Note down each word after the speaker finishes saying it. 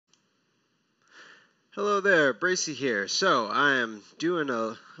Hello there, Bracy here. So I am doing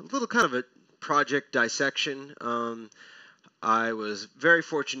a little kind of a project dissection. I was very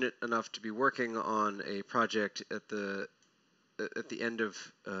fortunate enough to be working on a project at the end of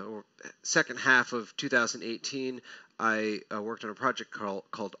or second half of 2018. I worked on a project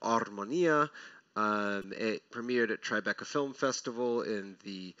called Armonia. It premiered at Tribeca Film Festival in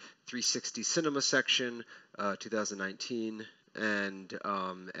the 360 Cinema section, 2019, and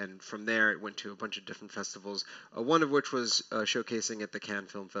from there it went to a bunch of different festivals. One of which was showcasing at the Cannes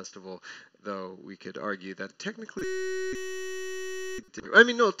Film Festival, though we could argue that technically,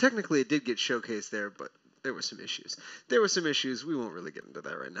 no, technically it did get showcased there, but there were some issues. There were some issues. We won't really get into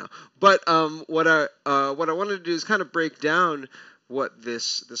that right now. But what I wanted to do is kind of break down what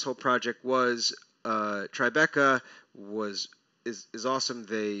this whole project was. Tribeca is awesome.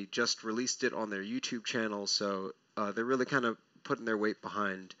 They just released it on their YouTube channel, so they're really kind of putting their weight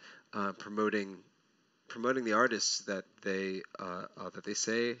behind promoting the artists that they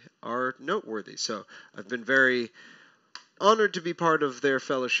say are noteworthy. So I've been very honored to be part of their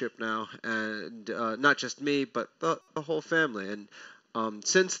fellowship now, and not just me, but the whole family. And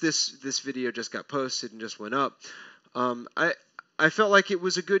since this video just got posted and just went up, I felt like it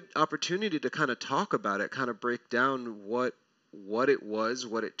was a good opportunity to kind of talk about it, kind of break down what it was,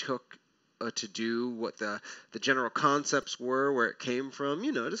 what it took to do, what the general concepts were, where it came from.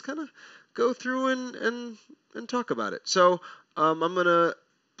 Just kind of go through and talk about it. So I'm gonna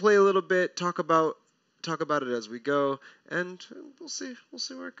play a little bit, talk about it as we go, and we'll see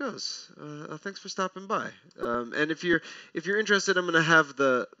where it goes. Thanks for stopping by. And if you're interested, I'm gonna have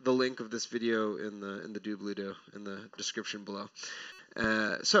the link of this video in the doobly-doo in the description below.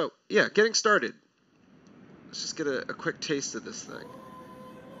 So yeah, getting started. Let's just get a quick taste of this thing,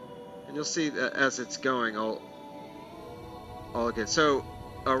 and you'll see that as it's going, I'll get so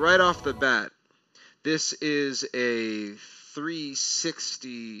right off the bat. This is a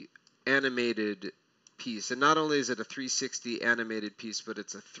 360 animated piece, and not only is it a 360 animated piece, but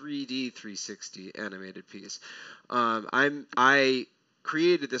it's a 3D 360 animated piece. I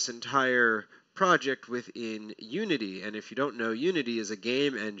created this entire project within Unity, and if you don't know, Unity is a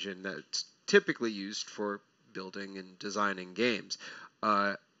game engine that's typically used for building and designing games.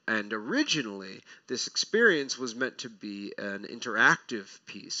 And originally, this experience was meant to be an interactive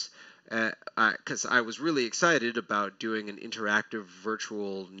piece, because I was really excited about doing an interactive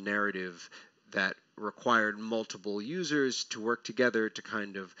virtual narrative that required multiple users to work together to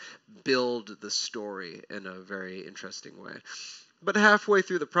kind of build the story in a very interesting way. But halfway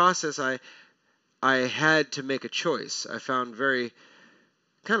through the process, I had to make a choice. I found very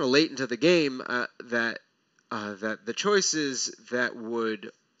kind of late into the game that the choices that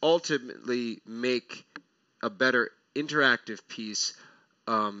would ultimately make a better interactive piece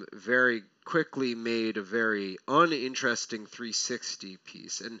very quickly made a very uninteresting 360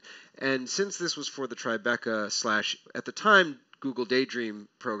 piece. And since this was for the Tribeca / at the time Google Daydream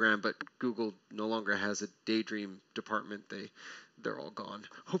program, but Google no longer has a Daydream department, they're all gone.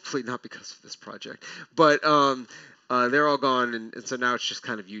 Hopefully not because of this project, but they're all gone, and so now it's just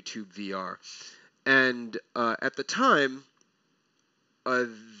kind of YouTube VR. And at the time,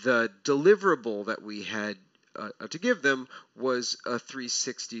 the deliverable that we had to give them was a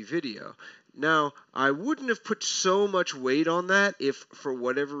 360 video. Now, I wouldn't have put so much weight on that if, for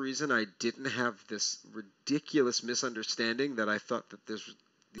whatever reason, I didn't have this ridiculous misunderstanding that I thought that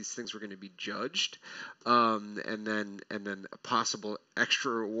these things were going to be judged, and then a possible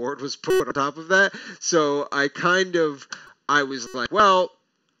extra reward was put on top of that. So I was like, well,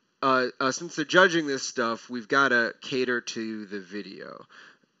 since they're judging this stuff, we've got to cater to the video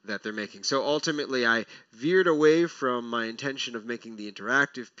that they're making. So ultimately, I veered away from my intention of making the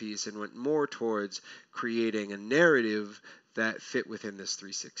interactive piece and went more towards creating a narrative that fit within this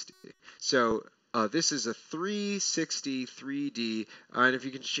 360. So this is a 360 3D, and if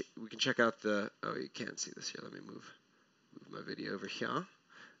you can, we can check out the. Oh, you can't see this here. Let me move my video over here.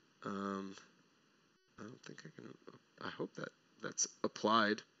 I don't think I can. I hope that's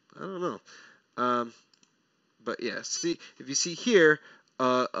applied. I don't know. But yeah, see, if you see here,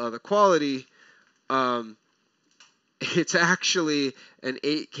 the quality, it's actually an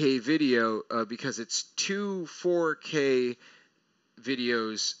 8K video because it's two 4K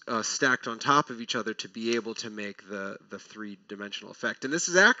videos stacked on top of each other to be able to make the three-dimensional effect. And this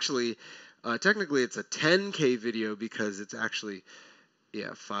is actually, technically it's a 10K video because it's actually,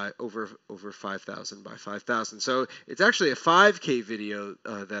 yeah, over 5,000 by 5,000. So it's actually a 5K video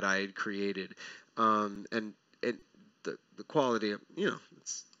that I had created, and the quality,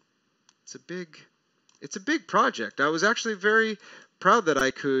 it's a big project. I was actually very proud that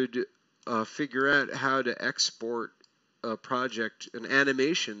I could figure out how to export a project, an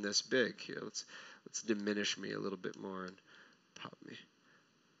animation this big. Here, let's diminish me a little bit more and pop me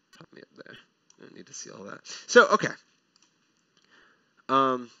up there. I don't need to see all that. So okay.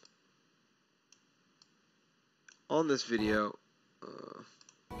 On this video,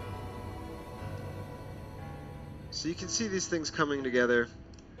 so you can see these things coming together.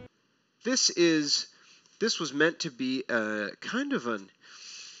 This was meant to be a kind of a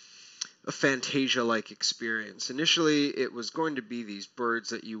Fantasia-like experience. Initially, it was going to be these birds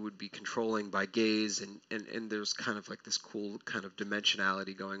that you would be controlling by gaze, and there's kind of like this cool kind of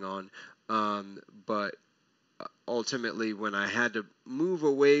dimensionality going on. But ultimately, when I had to move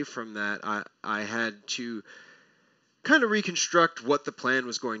away from that, I had to kind of reconstruct what the plan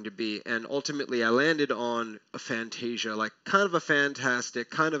was going to be, and ultimately I landed on a Fantasia, like kind of a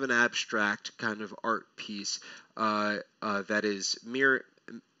fantastic, kind of an abstract kind of art piece that is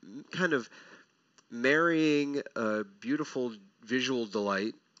kind of marrying a beautiful visual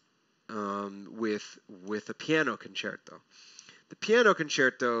delight with a piano concerto. The piano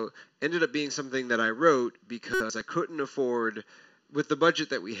concerto ended up being something that I wrote because I couldn't afford, with the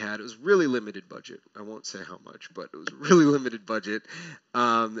budget that we had. It was really limited budget. I won't say how much, but it was a really limited budget.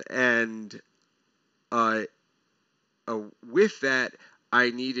 With that,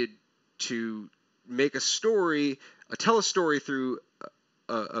 I needed to make a story, tell a story through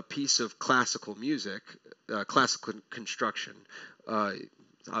a piece of classical music, classical construction.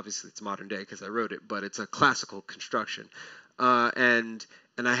 Obviously, it's modern day because I wrote it, but it's a classical construction.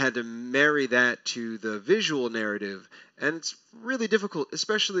 And I had to marry that to the visual narrative, and it's really difficult,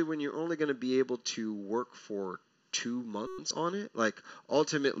 especially when you're only going to be able to work for 2 months on it. Like,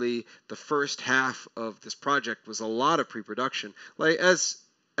 ultimately, the first half of this project was a lot of pre-production, like as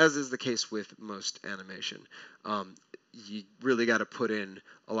is the case with most animation. You really got to put in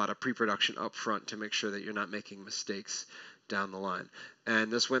a lot of pre-production up front to make sure that you're not making mistakes down the line. And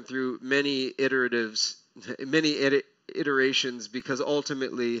this went through many iterations, because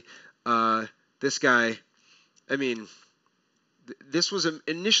ultimately this guy, I mean, this was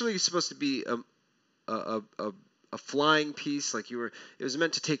initially supposed to be a flying piece, like it was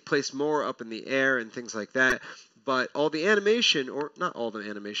meant to take place more up in the air and things like that. But all the animation, or not all the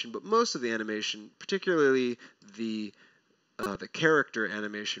animation, but most of the animation, particularly the character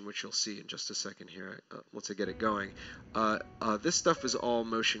animation, which you'll see in just a second here once I get it going, this stuff is all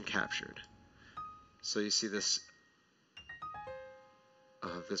motion captured. So you see this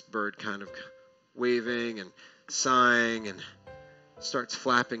bird kind of waving and sighing and starts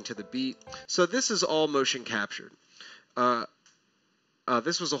flapping to the beat. So this is all motion captured.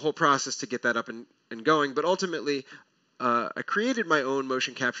 This was a whole process to get that up and going, but ultimately I created my own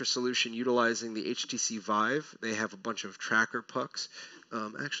motion capture solution utilizing the HTC Vive. They have a bunch of tracker pucks.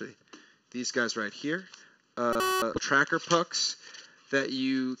 Actually, these guys right here, tracker pucks that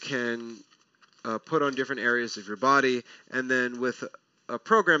you can put on different areas of your body, and then with a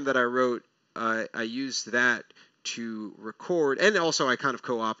program that I wrote, I used that to record, and also I kind of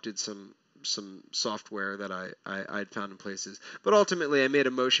co-opted some software that I'd found in places. But ultimately, I made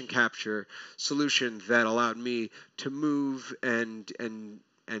a motion capture solution that allowed me to move and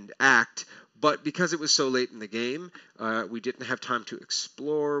act. But because it was so late in the game, we didn't have time to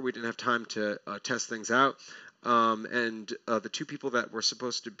explore. We didn't have time to test things out. The 2 people that were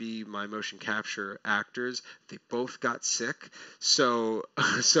supposed to be my motion capture actors, they both got sick. So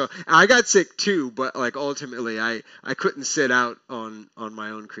I got sick too, but like ultimately I couldn't sit out on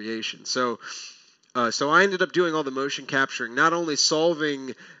my own creation. So I ended up doing all the motion capturing, not only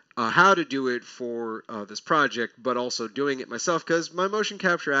solving how to do it for this project, but also doing it myself, because my motion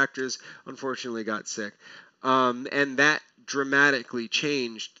capture actors unfortunately got sick. And that dramatically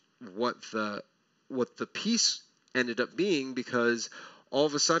changed what the piece ended up being, because all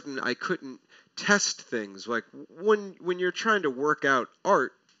of a sudden I couldn't test things. Like when you're trying to work out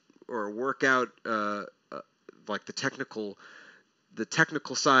art or work out like the technical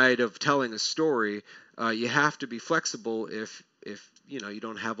side of telling a story, you have to be flexible if you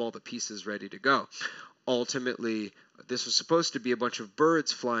don't have all the pieces ready to go. Ultimately, this was supposed to be a bunch of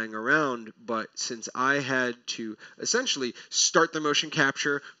birds flying around, but since I had to essentially start the motion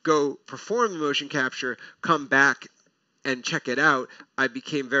capture, go perform the motion capture, come back and check it out, I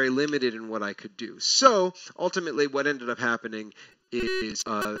became very limited in what I could do. So ultimately what ended up happening is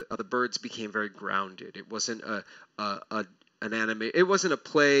the birds became very grounded. It wasn't an anime. It wasn't a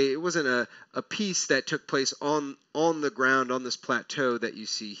play. It wasn't a piece that took place on the ground, on this plateau that you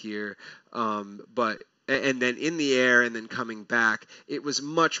see here, and then in the air and then coming back. It was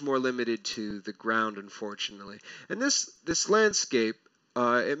much more limited to the ground, unfortunately. And this landscape,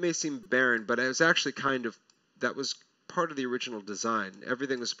 it may seem barren, but it was actually that was part of the original design.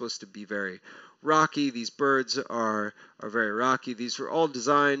 Everything was supposed to be very rocky. These birds are very rocky. These were all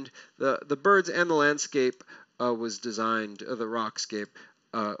designed. The birds and the landscape was designed. The rockscape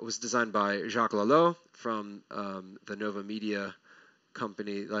was designed by Jacques Lalo from the Nova Media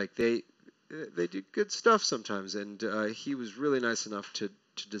company. Like they do good stuff sometimes, and he was really nice enough to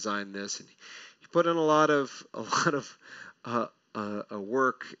design this, and he put in a lot of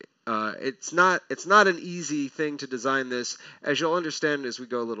work. It's not an easy thing to design this, as you'll understand as we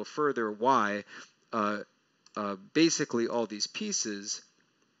go a little further. Why? Basically, all these pieces,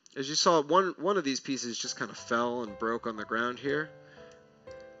 as you saw, one of these pieces just kind of fell and broke on the ground here.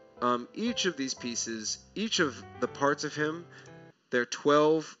 Each of these pieces, each of the parts of him, there are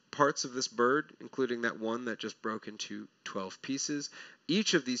 12 parts of this bird, including that one that just broke into 12 pieces.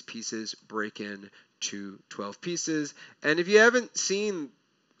 Each of these pieces break into 12 pieces. And if you haven't seen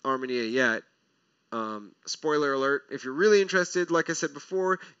Armonia yet, spoiler alert, if you're really interested, like I said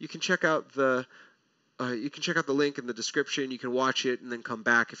before, you can check out the link in the description. You can watch it and then come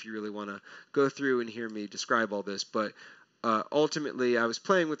back if you really want to go through and hear me describe all this. But ultimately, I was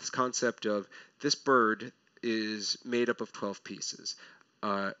playing with this concept of this bird is made up of 12 pieces.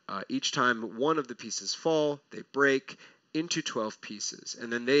 Each time one of the pieces fall, they break into 12 pieces,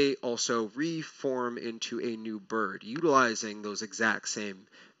 and then they also reform into a new bird, utilizing those exact same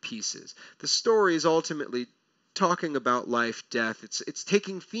pieces. The story is ultimately talking about life, death. It's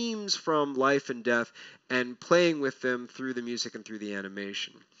taking themes from life and death and playing with them through the music and through the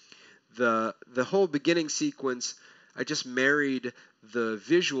animation. The whole beginning sequence, I just married the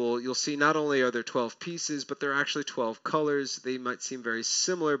visual. You'll see not only are there 12 pieces, but there are actually 12 colors. They might seem very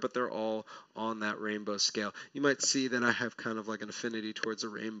similar, but they're all on that rainbow scale. You might see that I have kind of like an affinity towards a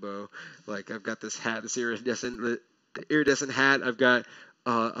rainbow. Like I've got this hat, this iridescent hat. I've got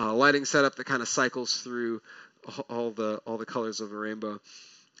a lighting setup that kind of cycles through all the colors of a rainbow.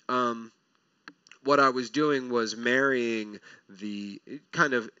 What I was doing was marrying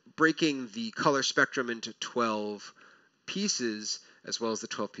breaking the color spectrum into 12 pieces, as well as the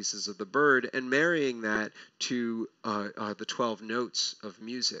 12 pieces of the bird, and marrying that to the 12 notes of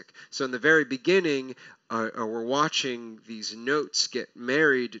music. So in the very beginning, we're watching these notes get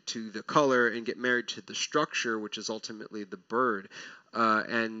married to the color and get married to the structure, which is ultimately the bird.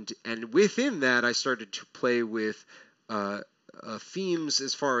 And within that, I started to play with themes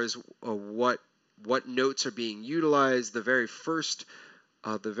as far as what notes are being utilized. The very first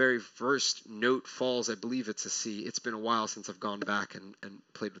note falls, I believe it's a C. It's been a while since I've gone back and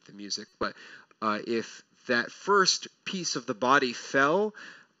played with the music. But if that first piece of the body fell,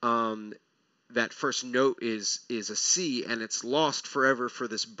 that first note is a C, and it's lost forever for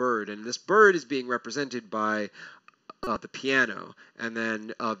this bird. And this bird is being represented by the piano. And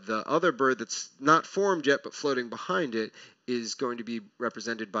then the other bird that's not formed yet but floating behind it is going to be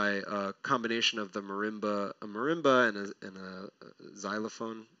represented by a combination of a marimba and a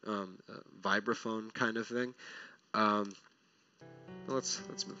xylophone, vibraphone kind of thing. Let's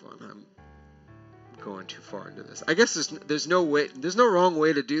move on. I'm going too far into this. I guess there's no wrong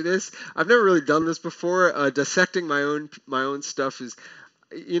way to do this. I've never really done this before. Dissecting my own stuff is,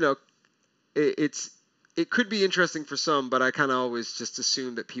 it could be interesting for some, but I kind of always just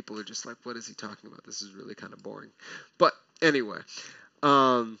assume that people are just like, what is he talking about? This is really kind of boring. But anyway,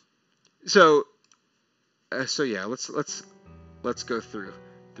 so yeah, let's go through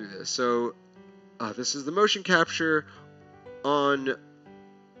this. So this is the motion capture on the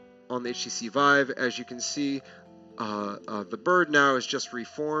HTC Vive. As you can see, the bird now is just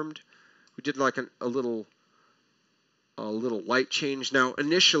reformed. We did like a little light change. Now,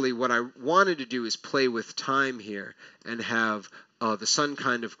 initially, what I wanted to do is play with time here and have the sun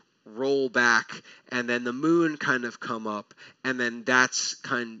kind of roll back, and then the moon kind of come up, and then that's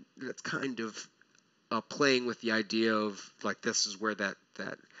kind of playing with the idea of like this is where that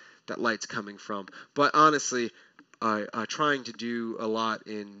light's coming from. But honestly, trying to do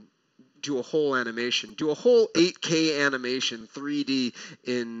a whole animation, do a whole 8K animation, 3D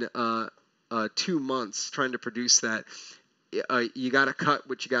in 2 months, trying to produce that. You got to cut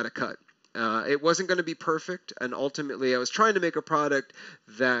what you got to cut. It wasn't going to be perfect, and ultimately I was trying to make a product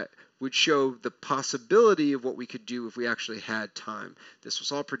that would show the possibility of what we could do if we actually had time. This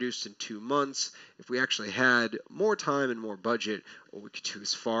was all produced in 2 months. If we actually had more time and more budget, what we could do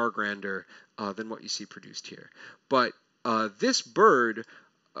is far grander than what you see produced here. But this bird,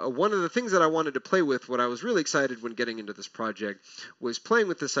 one of the things that I wanted to play with, what I was really excited when getting into this project, was playing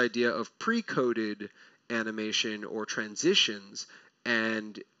with this idea of pre-coded animation or transitions,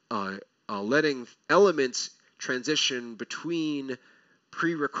 and letting elements transition between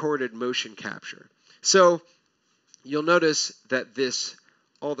pre-recorded motion capture. So you'll notice that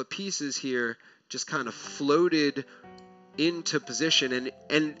all the pieces here just kind of floated into position,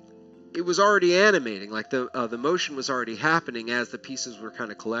 and it was already animating, like the motion was already happening as the pieces were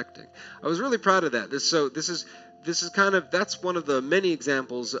kind of collecting. I was really proud of that. This is kind of, that's one of the many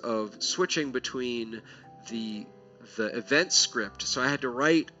examples of switching between the event script. So I had to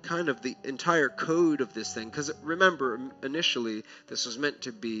write kind of the entire code of this thing, because remember, initially this was meant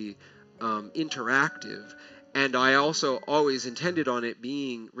to be interactive, and I also always intended on it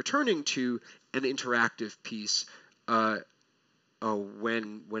being returning to an interactive piece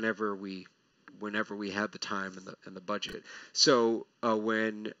whenever we had the time and the budget. So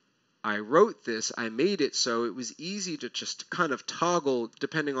when I wrote this, I made it so it was easy to just kind of toggle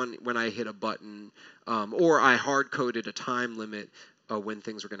depending on when I hit a button, or I hard-coded a time limit when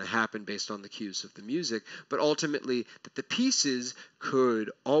things were going to happen based on the cues of the music, but ultimately that the pieces could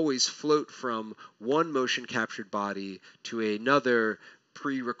always float from one motion captured body to another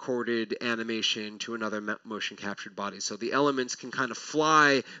pre-recorded animation to another motion captured body. So the elements can kind of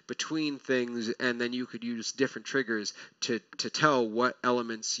fly between things, and then you could use different triggers to tell what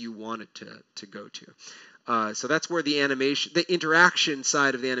elements you want it to go to. So that's where the interaction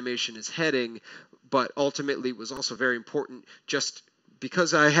side of the animation is heading, but ultimately it was also very important just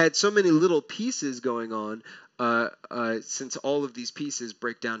because I had so many little pieces going on, since all of these pieces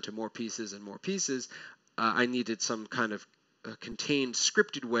break down to more pieces and more pieces, I needed some kind of a contained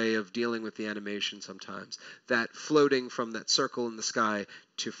scripted way of dealing with the animation sometimes. That floating from that circle in the sky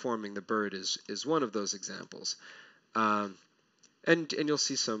to forming the bird is one of those examples. And you'll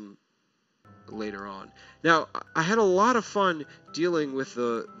see some later on. Now, I had a lot of fun dealing with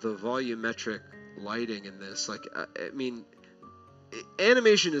the volumetric lighting in this. Like, I mean,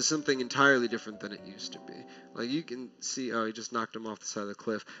 animation is something entirely different than it used to be. Like, you can see, oh, he just knocked him off the side of the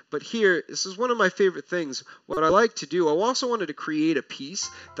cliff. But here, this is one of my favorite things. What I like to do, I also wanted to create a piece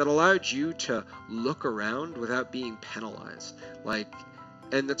that allowed you to look around without being penalized. Like,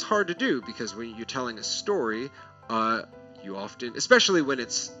 and that's hard to do because when you're telling a story, you often, especially when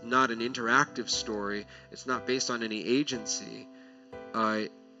it's not an interactive story, it's not based on any agency,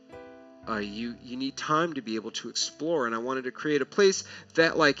 you need time to be able to explore, and I wanted to create a place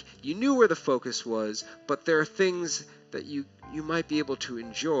that, like, you knew where the focus was, but there are things that you might be able to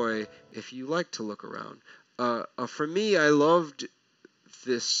enjoy if you like to look around. For me, I loved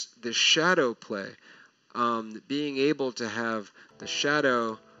this shadow play, being able to have the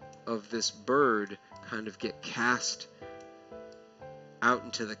shadow of this bird kind of get cast out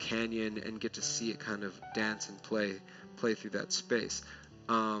into the canyon and get to see it kind of dance and play through that space.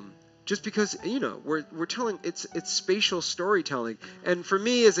 Just because, you know, we're telling, it's spatial storytelling, and for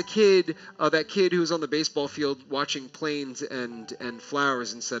me as a kid, that kid who was on the baseball field watching planes and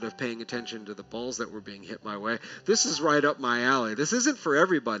flowers instead of paying attention to the balls that were being hit my way, this is right up my alley. This isn't for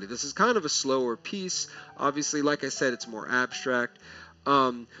everybody. This is kind of a slower piece. Obviously, like I said, it's more abstract.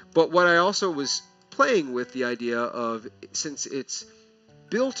 But what I also was playing with the idea of, since it's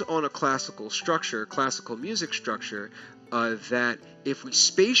built on a classical structure, classical music structure, that if we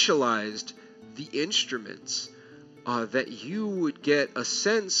spatialized the instruments, that you would get a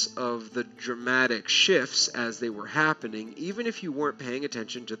sense of the dramatic shifts as they were happening, even if you weren't paying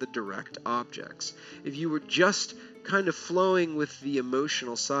attention to the direct objects. If you were just kind of flowing with the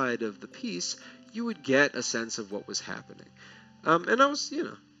emotional side of the piece, you would get a sense of what was happening. And I was, you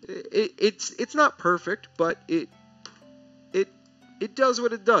know, it's not perfect, but it does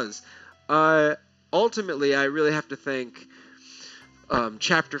what it does. Ultimately, I really have to thank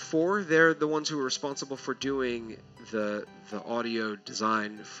Chapter 4. They're the ones who were responsible for doing the audio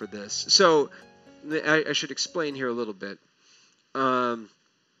design for this. So I should explain here a little bit.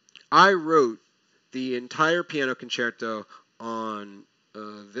 I wrote the entire piano concerto on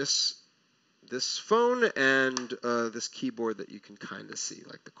this phone and this keyboard that you can kind of see,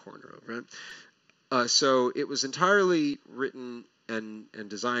 like the corner of it. So it was entirely written and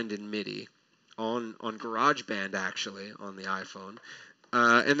designed in MIDI on GarageBand, actually, on the iPhone.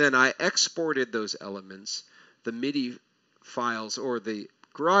 And then I exported those elements, the MIDI files or the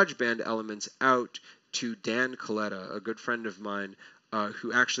GarageBand elements, out to Dan Coletta, a good friend of mine,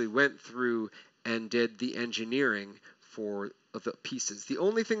 who actually went through and did the engineering for the pieces. The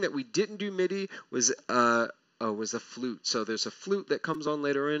only thing that we didn't do MIDI was a flute. So there's a flute that comes on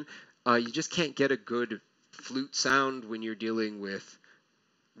later in. You just can't get a good flute sound when you're dealing with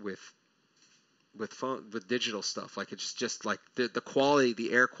digital stuff. Like, it's just like the quality,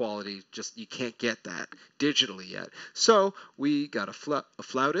 the air quality, just you can't get that digitally yet. So we got a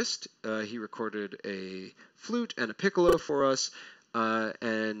flautist. He recorded a flute and a piccolo for us.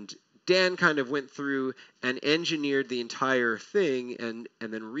 and Dan kind of went through and engineered the entire thing and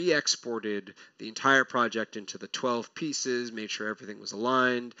then re-exported the entire project into the 12 pieces, made sure everything was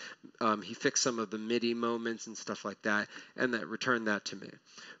aligned. He fixed some of the MIDI moments and stuff like that, and that returned that to me.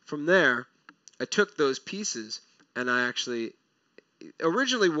 From there, I took those pieces and I actually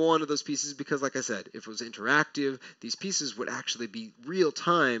originally wanted those pieces because, like I said, if it was interactive, these pieces would actually be real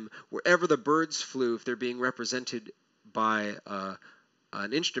time wherever the birds flew if they're being represented by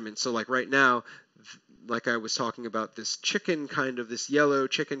an instrument. So like right now, like I was talking about, this yellow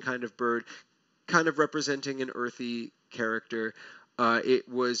chicken kind of bird, kind of representing an earthy character. It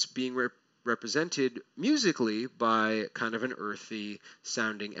was being represented musically by kind of an earthy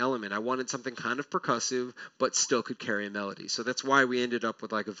sounding element. I wanted something kind of percussive but still could carry a melody. So that's why we ended up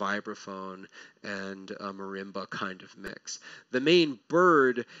with like a vibraphone and a marimba kind of mix. The main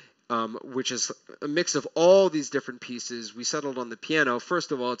bird, which is a mix of all these different pieces, we settled on the piano.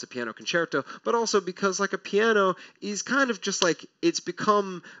 First of all, it's a piano concerto, but also because like a piano is kind of just like, it's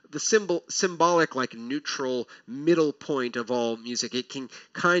become the symbolic, like neutral middle point of all music. It can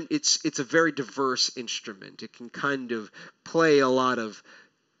it's a very diverse instrument. It can kind of play a lot of,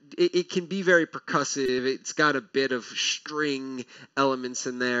 it can be very percussive. It's got a bit of string elements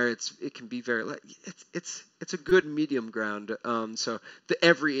in there. It can be very, it's a good medium ground. So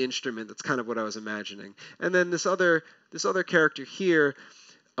every instrument, that's kind of what I was imagining. And then this other character here,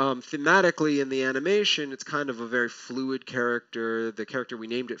 thematically in the animation, it's kind of a very fluid character. The character, we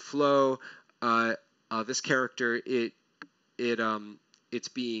named it Flo. This character, it's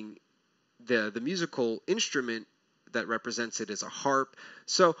being the musical instrument that represents it as a harp.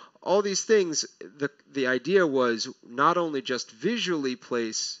 So all these things, the idea was not only just visually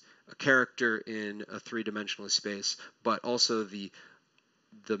place a character in a three-dimensional space, but also the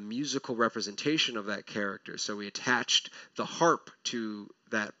musical representation of that character. So we attached the harp to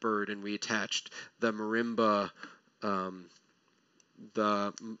that bird, and we attached the marimba,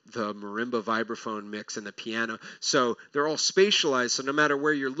 the marimba vibraphone mix and the piano. So they're all spatialized, so no matter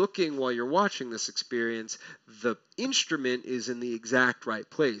where you're looking while you're watching this experience, the instrument is in the exact right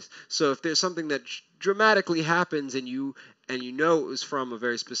place. So if there's something that dramatically happens and you know it was from a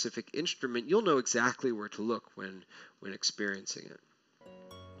very specific instrument, you'll know exactly where to look when experiencing it.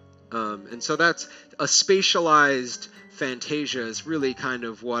 And so that's a spatialized Fantasia is really kind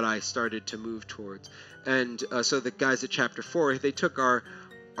of what I started to move towards. And so the guys at Chapter 4, they took our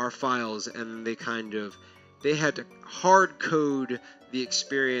files and they had to hard code the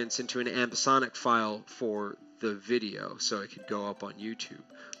experience into an ambisonic file for the video so it could go up on YouTube.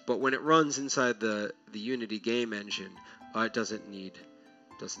 But when it runs inside the Unity game engine, it doesn't need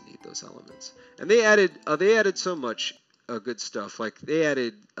those elements. And they added so much good stuff. Like they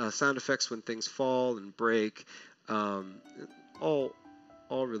added sound effects when things fall and break. All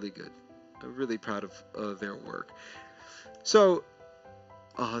really good. I'm really proud of their work. So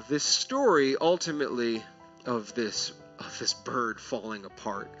this story ultimately of this bird falling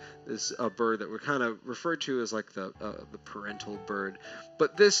apart, this bird that we're kind of referred to as like the parental bird,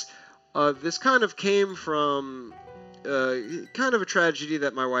 but this kind of came from kind of a tragedy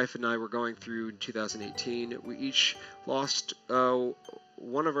that my wife and I were going through in 2018. We each lost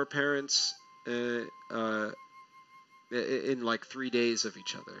one of our parents in like 3 days of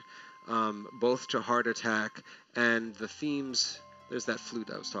each other, both to heart attack. And the themes, there's that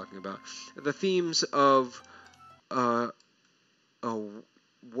flute I was talking about, the themes of what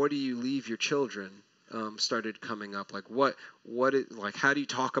do you leave your children started coming up. Like like how do you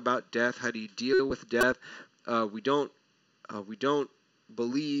talk about death? How do you deal with death? We don't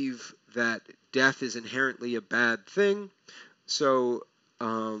believe that death is inherently a bad thing. So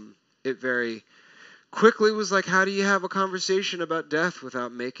it very quickly was like, how do you have a conversation about death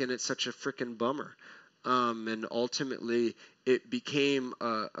without making it such a frickin' bummer? And ultimately, it became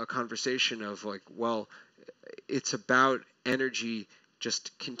a conversation of like, well, it's about energy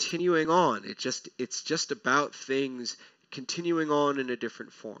just continuing on. It's just about things continuing on in a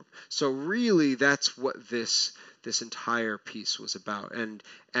different form. So really, that's what this entire piece was about, and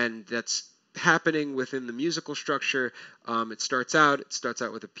that's happening within the musical structure. It starts out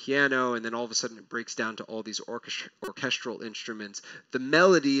with a piano, and then all of a sudden it breaks down to all these orchestral instruments. The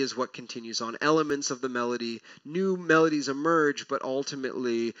melody is what continues on. Elements of the melody, new melodies emerge, but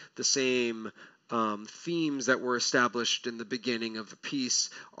ultimately the same themes that were established in the beginning of the piece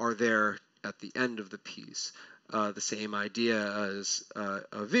are there at the end of the piece. The same idea as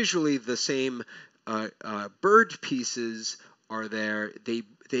visually, the same bird pieces are there.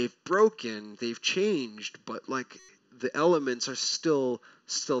 They've broken, they've changed, but like the elements are still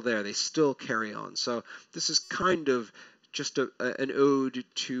there. They still carry on. So this is kind of just an ode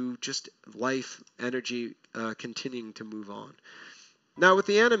to just life, energy, continuing to move on. Now with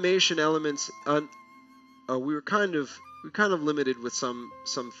the animation elements, we kind of limited with some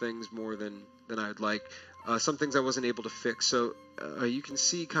things more than I'd like. Some things I wasn't able to fix. So you can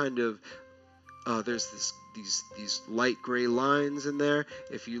see kind of there's these light gray lines in there.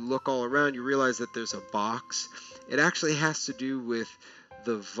 If you look all around, you realize that there's a box. It actually has to do with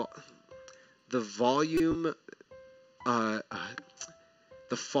the volume, the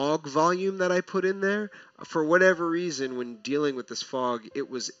fog volume that I put in there. For whatever reason, when dealing with this fog, it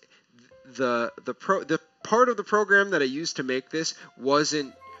was the part of the program that I used to make this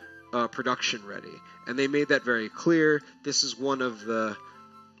wasn't production ready, and they made that very clear. This is one of the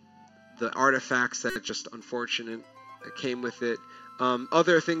artifacts that are just unfortunate that came with it.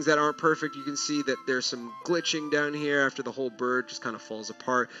 Other things that aren't perfect, you can see that there's some glitching down here after the whole bird just kind of falls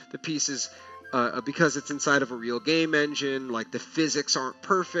apart. The pieces, because it's inside of a real game engine, like the physics aren't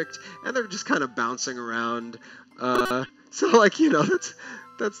perfect, and they're just kind of bouncing around. So like, you know,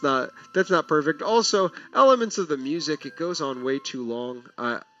 that's not perfect. Also, elements of the music, it goes on way too long.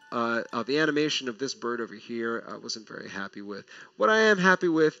 The animation of this bird over here, I wasn't very happy with. What I am happy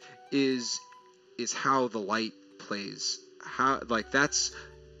with is how the light plays. How, like, that's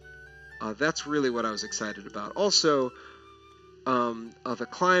really what I was excited about. Also, the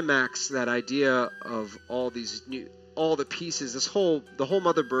climax, that idea of all the pieces, the whole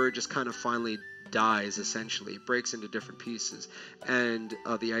mother bird just kind of finally dies, essentially, breaks into different pieces, and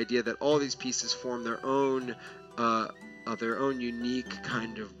the idea that all these pieces form their own unique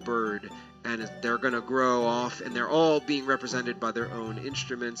kind of bird, and they're going to grow off, and they're all being represented by their own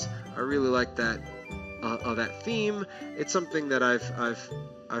instruments. I really like that theme. It's something that I've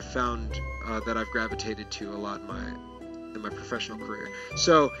found that I've gravitated to a lot in my professional career.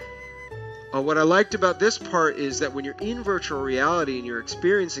 So what I liked about this part is that when you're in virtual reality and you're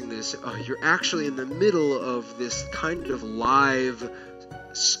experiencing this, you're actually in the middle of this kind of live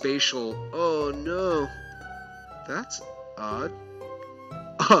spatial. Oh no, that's odd.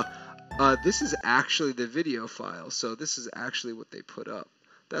 This is actually the video file, so this is actually what they put up.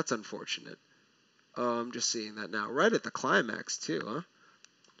 That's unfortunate. I'm just seeing that now, right at the climax too, huh?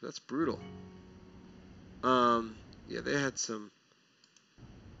 That's brutal. Yeah, they had some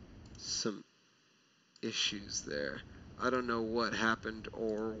issues there. I don't know what happened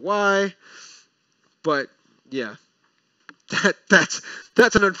or why, but yeah, that's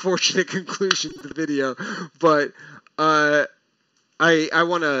an unfortunate conclusion to the video. But I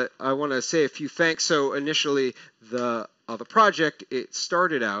wanna say a few thanks. So initially, the project, it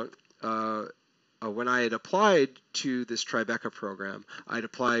started out when I had applied to this Tribeca program. I had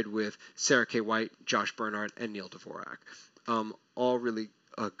applied with Sarah K. White, Josh Bernhardt, and Neil Dvorak. All really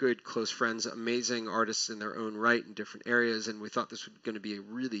good, close friends, amazing artists in their own right in different areas, and we thought this was going to be a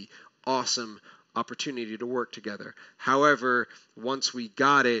really awesome opportunity to work together. However, once we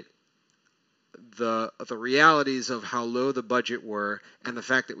got it, the realities of how low the budget were, and the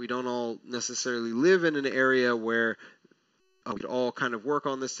fact that we don't all necessarily live in an area where we'd all kind of work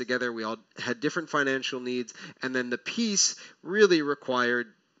on this together, we all had different financial needs, and then the piece really required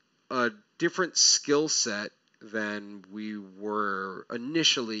a different skill set than we were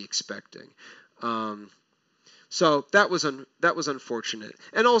initially expecting. So that was unfortunate.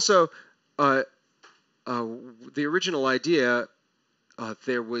 And also, the original idea,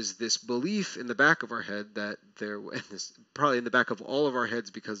 there was this belief in the back of our head that probably in the back of all of our heads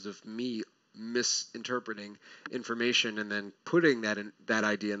because of me misinterpreting information and then putting that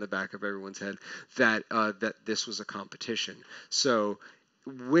idea in the back of everyone's head, that this was a competition. So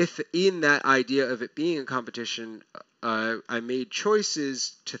within that idea of it being a competition, I made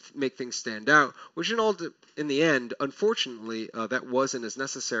choices to make things stand out, which in the end, unfortunately, that wasn't as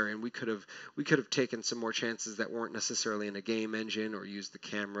necessary, and we could have taken some more chances that weren't necessarily in a game engine or used the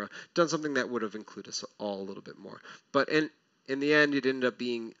camera, done something that would have included us all a little bit more. But in the end, it ended up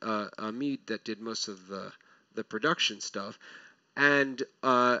being me that did most of the production stuff, and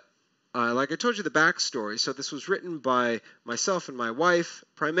like I told you, the backstory. So this was written by myself and my wife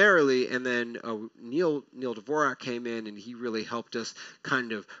primarily, and then Neil Dvorak came in, and he really helped us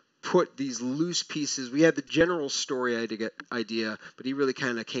kind of put these loose pieces. We had the general story idea, but he really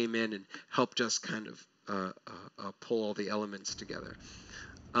kind of came in and helped us kind of pull all the elements together.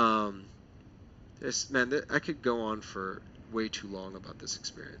 I could go on for way too long about this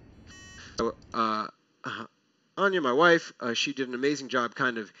experience. So, Anya, my wife, she did an amazing job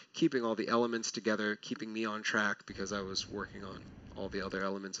kind of keeping all the elements together, keeping me on track because I was working on all the other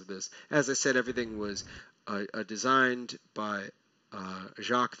elements of this. As I said, everything was designed by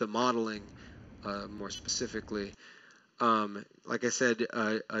Jacques, the modeling more specifically. Like I said,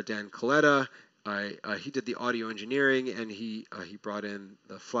 Dan Coletta, he did the audio engineering, and he brought in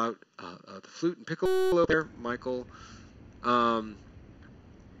the flute and piccolo there, Michael,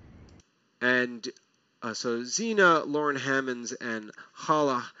 and so Zena, Lauren Hammonds, and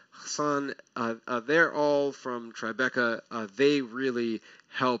Hala Hassan, they're all from Tribeca. They really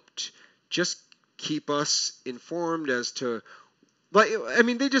helped just keep us informed as to, like, I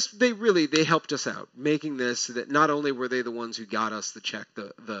mean, they helped us out making this. That not only were they the ones who got us the check,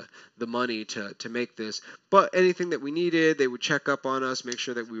 the money to make this, but anything that we needed, they would check up on us, make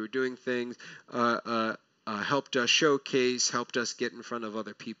sure that we were doing things. Helped us showcase, helped us get in front of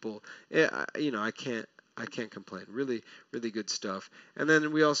other people. I can't complain. Really, really good stuff. And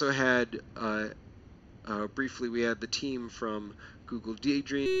then we also had briefly we had the team from Google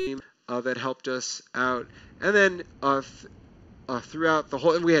Daydream that helped us out, and then throughout the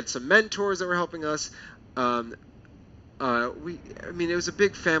whole, and we had some mentors that were helping us. It was a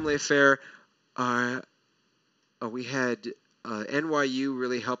big family affair. We had NYU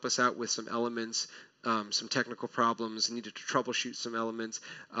really help us out with some elements. Some technical problems, needed to troubleshoot some elements.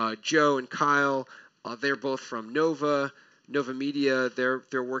 Joe and Kyle, they're both from Nova Media.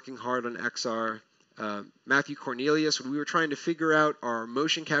 They're working hard on XR. Matthew Cornelius, when we were trying to figure out our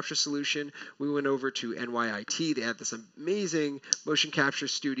motion capture solution, we went over to NYIT. They had this amazing motion capture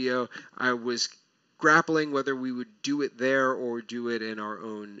studio. I was grappling whether we would do it there or do it in our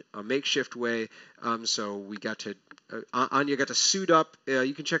own makeshift way. So we got to Anya got to suit up.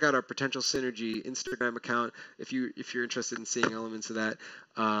 You can check out our Potential Synergy Instagram account if you're interested in seeing elements of that.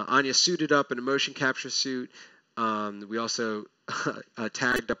 Anya suited up in a motion capture suit. We also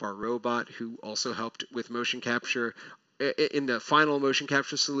tagged up our robot, who also helped with motion capture. In the final motion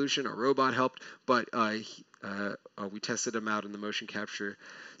capture solution, our robot helped, but we tested him out in the motion capture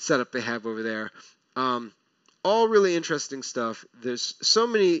setup they have over there. All really interesting stuff. There's so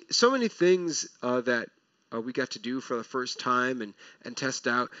many things that we got to do for the first time and test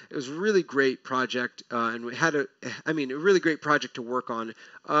out. It was a really great project, and we had a really great project to work on.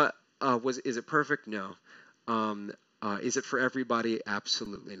 Is it perfect? No. Is it for everybody?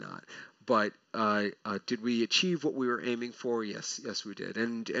 Absolutely not. But did we achieve what we were aiming for? Yes, we did.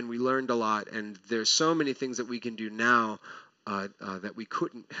 And we learned a lot. And there's so many things that we can do now that we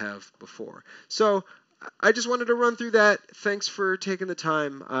couldn't have before. So I just wanted to run through that. Thanks for taking the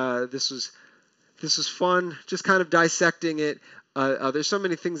time. This was fun, just kind of dissecting it. There's so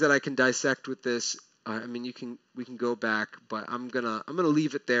many things that I can dissect with this. We can go back, but I'm gonna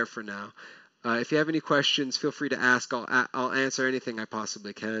leave it there for now. If you have any questions, feel free to ask. I'll answer anything I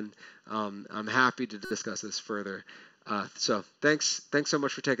possibly can. I'm happy to discuss this further. So thanks so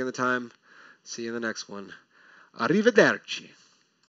much for taking the time. See you in the next one. Arrivederci.